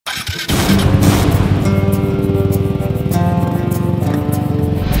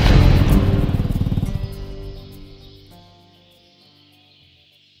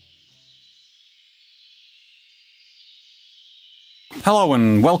Hello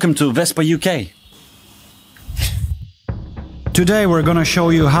and welcome to Vespa UK. Today we're gonna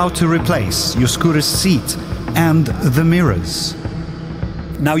show you how to replace your scooter's seat and the mirrors.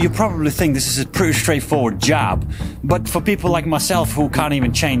 Now you probably think this is a pretty straightforward job, but for people like myself who can't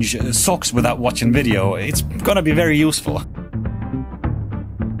even change socks without watching video, it's gonna be very useful.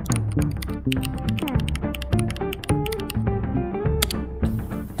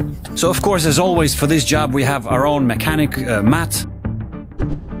 So of course, as always, for this job we have our own mechanic, Matt,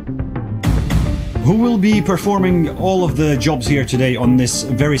 who will be performing all of the jobs here today on this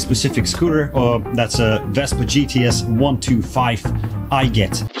very specific scooter. That's a Vespa GTS 125 I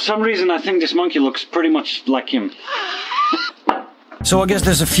get. For some reason I think this monkey looks pretty much like him. So I guess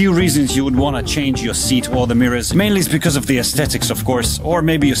there's a few reasons you would want to change your seat or the mirrors. Mainly it's because of the aesthetics, of course, or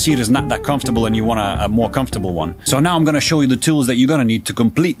maybe your seat is not that comfortable and you want a more comfortable one. So now I'm going to show you the tools that you're going to need to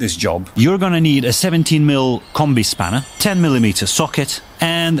complete this job. You're going to need a 17mm combi spanner, 10mm socket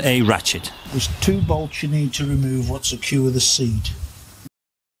and a ratchet. There's 2 bolts you need to remove what secure the seat.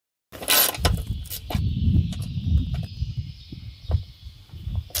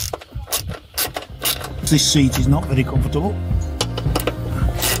 This seat is not very comfortable,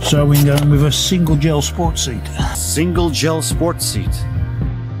 so we're going with a single gel sport seat. Single gel sport seat.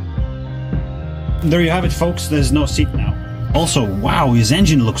 There you have it, folks. There's no seat now. Also, wow, his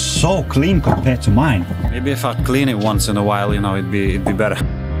engine looks so clean compared to mine. Maybe if I'd clean it once in a while, you know, it'd be better.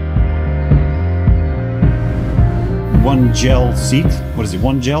 One gel seat. What is it?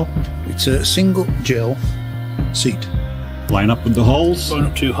 One gel? It's a single gel seat. Line up with the holes. Line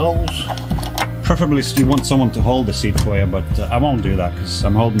up 2 holes. Preferably you want someone to hold the seat for you, but I won't do that because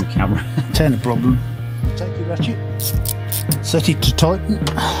I'm holding the camera. Turn the problem. Take your ratchet. Set it to tighten.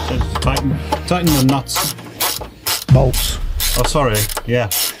 Set it to tighten. Tighten the nuts. Bolts. Oh, sorry. Yeah.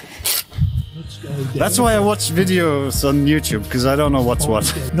 That's why I watch videos on YouTube, because I don't know what's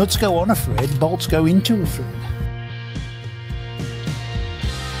what. Nuts go on a thread, bolts go into a thread.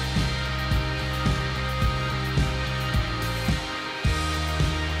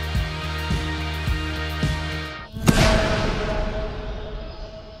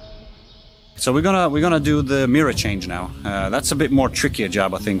 So we're gonna do the mirror change now. That's a bit more trickier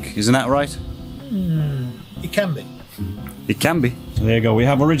job, I think. Isn't that right? It can be. It can be. So there you go. We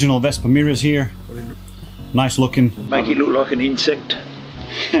have original Vespa mirrors here. Nice looking. Make it look like an insect.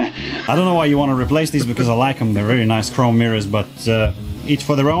 I don't know why you want to replace these because I like them. They're very nice chrome mirrors, but each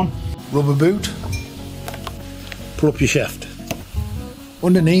for their own. Rubber boot. Pull up your shaft.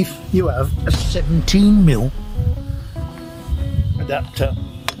 Underneath you have a 17mm adapter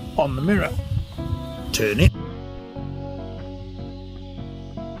on the mirror. Turn it.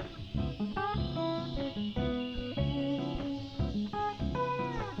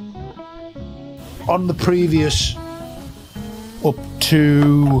 On the previous up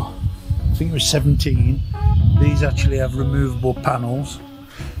to, I think it was 17, these actually have removable panels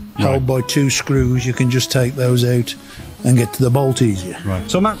held by 2 screws. You can just take those out and get to the bolt easier. Right.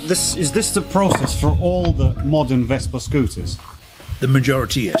 So Matt, is this the process for all the modern Vespa scooters? The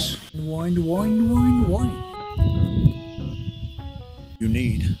majority, yes. Wind. You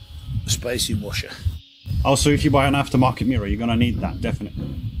need a spacing washer. Also, if you buy an aftermarket mirror, you're gonna need that, definitely.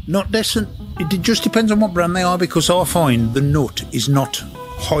 Not decent. It just depends on what brand they are, because I find the nut is not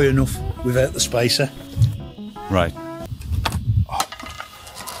high enough without the spacer. Right.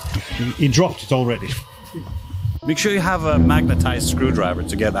 He dropped it already. Make sure you have a magnetized screwdriver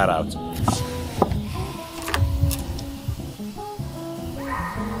to get that out.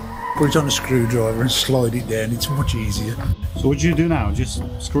 Put it on a screwdriver and slide it down. It's much easier. So what do you do now? Just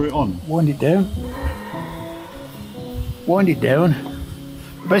screw it on? Wind it down. Wind it down.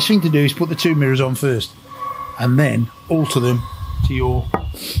 The best thing to do is put the 2 mirrors on first, and then alter them to your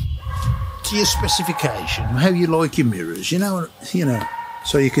specification, how you like your mirrors. You know,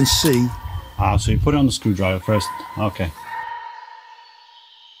 so you can see. Ah, so you put it on the screwdriver first. Okay.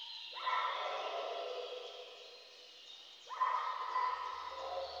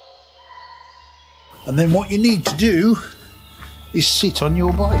 And then what you need to do is sit on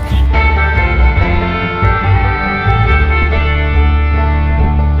your bike.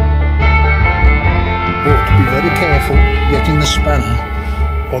 But be very careful getting the spanner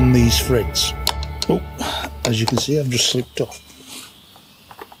on these threads. Oh, as you can see, I've just slipped off.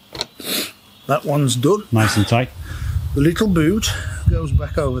 That one's done. Nice and tight. The little boot goes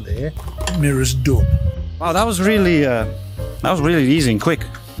back over there. Mirror's done. Wow, that was really easy and quick.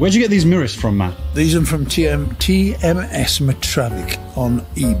 Where'd you get these mirrors from, Matt? These are from TMS Matravic on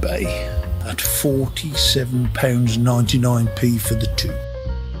eBay at £47.99 for the 2.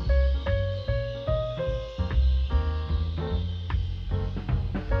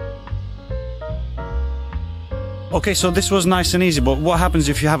 Okay, so this was nice and easy, but what happens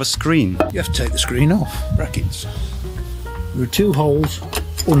if you have a screen? You have to take the screen off, brackets. There are 2 holes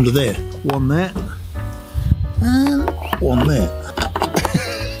under there. One there, and one there.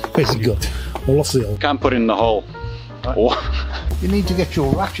 Where's it got? I lost the hole. Can't put in the hole. Oh. You need to get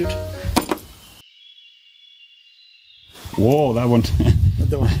your ratchet. Whoa, that one. I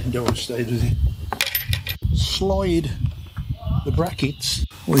don't want to stay with it. Slide the brackets.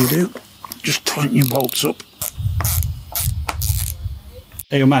 What do? Just tighten your bolts up.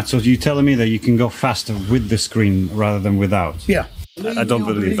 Hey, Matt, so you're telling me that you can go faster with the screen rather than without? Yeah. I don't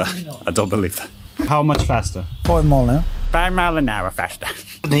believe that. I don't believe that. How much faster? 5 mile an hour. 5 miles an hour faster.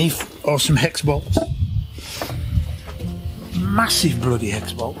 Underneath are some hex bolts. Massive bloody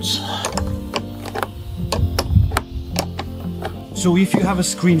hex bolts. So if you have a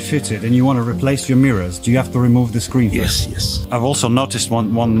screen fitted and you want to replace your mirrors, do you have to remove the screen first? Yes. I've also noticed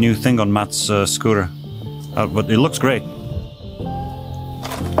one new thing on Matt's scooter, but it looks great.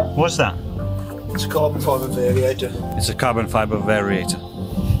 What's that? It's a carbon fibre variator. It's a carbon fiber variator.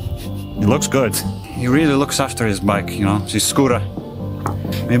 It looks good. He really looks after his bike, you know, his scooter.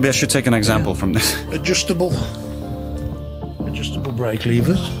 Maybe I should take an example from this. Adjustable brake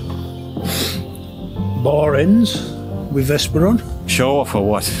levers. Bar ends with Vespa on. Show off or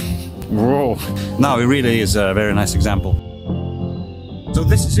what? Whoa. No, it really is a very nice example. So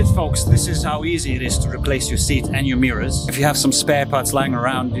this is it, folks. This is how easy it is to replace your seat and your mirrors. If you have some spare parts lying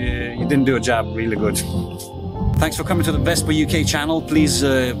around, you didn't do a job really good. Thanks for coming to the Vespa UK channel. Please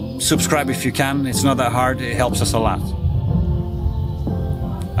subscribe if you can. It's not that hard. It helps us a lot.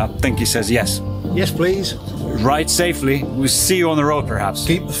 I think he says yes. Yes, please. Ride safely. We'll see you on the road, perhaps.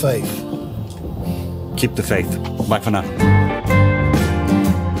 Keep the faith. Keep the faith. Bye for now.